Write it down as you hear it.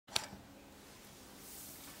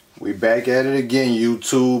We back at it again,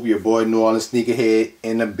 YouTube. Your boy New Orleans Sneakerhead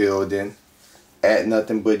in the building at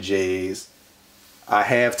Nothing But J's. I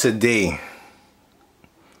have today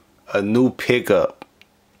a new pickup.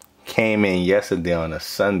 Came in yesterday on a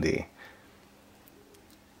Sunday.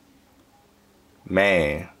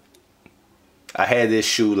 Man, I had this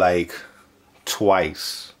shoe like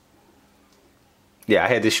twice. Yeah, I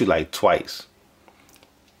had this shoe like twice.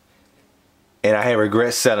 And I had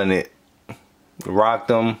regret selling it. Rocked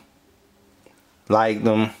them, liked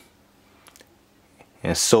them,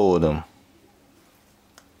 and sold them.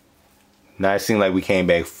 Now it seems like we came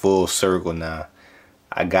back full circle now.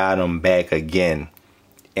 I got them back again.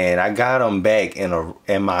 And I got them back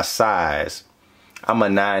in my size. I'm a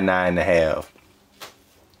 9.5.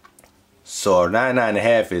 So a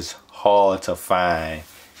 9.5 is hard to find,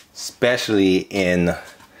 especially in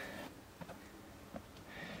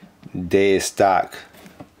dead stock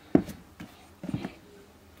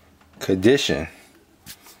condition.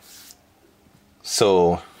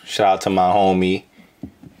 So shout out to my homie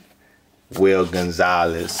Will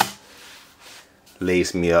Gonzalez.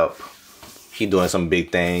 Laced me up. He doing some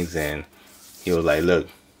big things and he was like, look,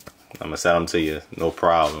 I'm gonna sell them to you, no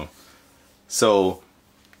problem. So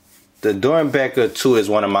the Doernbecher 2 is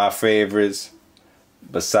one of my favorites,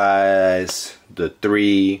 besides the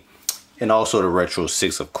 3 and also the Retro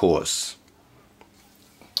 6, of course.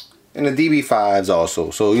 And the DB5s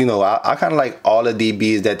also. So, you know, I kind of like all the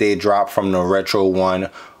DBs that they drop from the Retro 1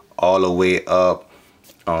 all the way up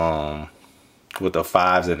with the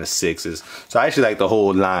 5s and the 6s. So I actually like the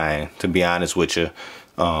whole line, to be honest with you.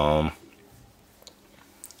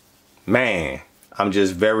 Man, I'm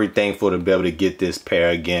just very thankful to be able to get this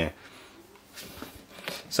pair again.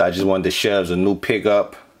 So I just wanted to share as a new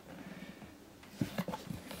pickup.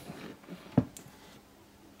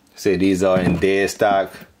 Say these are in dead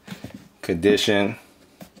stock condition.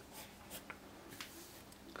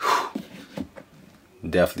 Whew.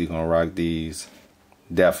 Definitely gonna rock these.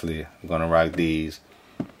 Definitely gonna rock these.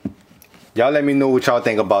 Y'all let me know what y'all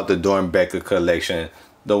think about the Doernbecher collection.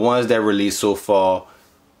 The ones that released so far.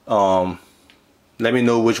 Let me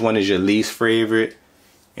know which one is your least favorite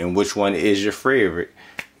and which one is your favorite.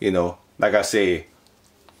 You know, like I said,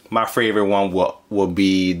 my favorite one will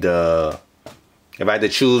be the, if I had to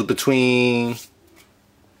choose between,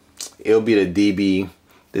 it'll be the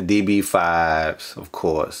DB5s, of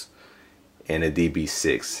course, and the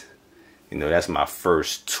DB6. You know, that's my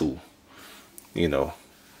first two. You know,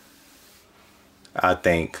 I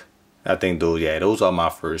think those are my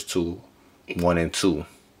first two, 1 and 2. You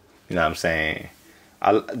know what I'm saying?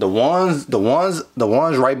 The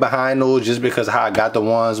ones right behind those, just because how I got the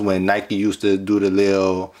ones when Nike used to do the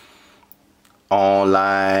little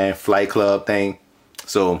online flight club thing.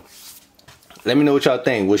 So let me know what y'all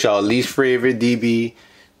think. What's y'all least favorite DB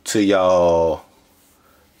to y'all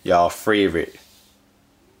favorite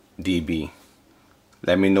DB?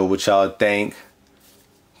 Let me know what y'all think.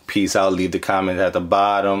 Peace out. Leave the comments at the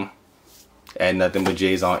bottom. At Nothing But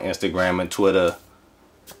J's on Instagram and Twitter.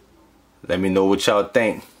 Let me know what y'all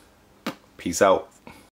think. Peace out.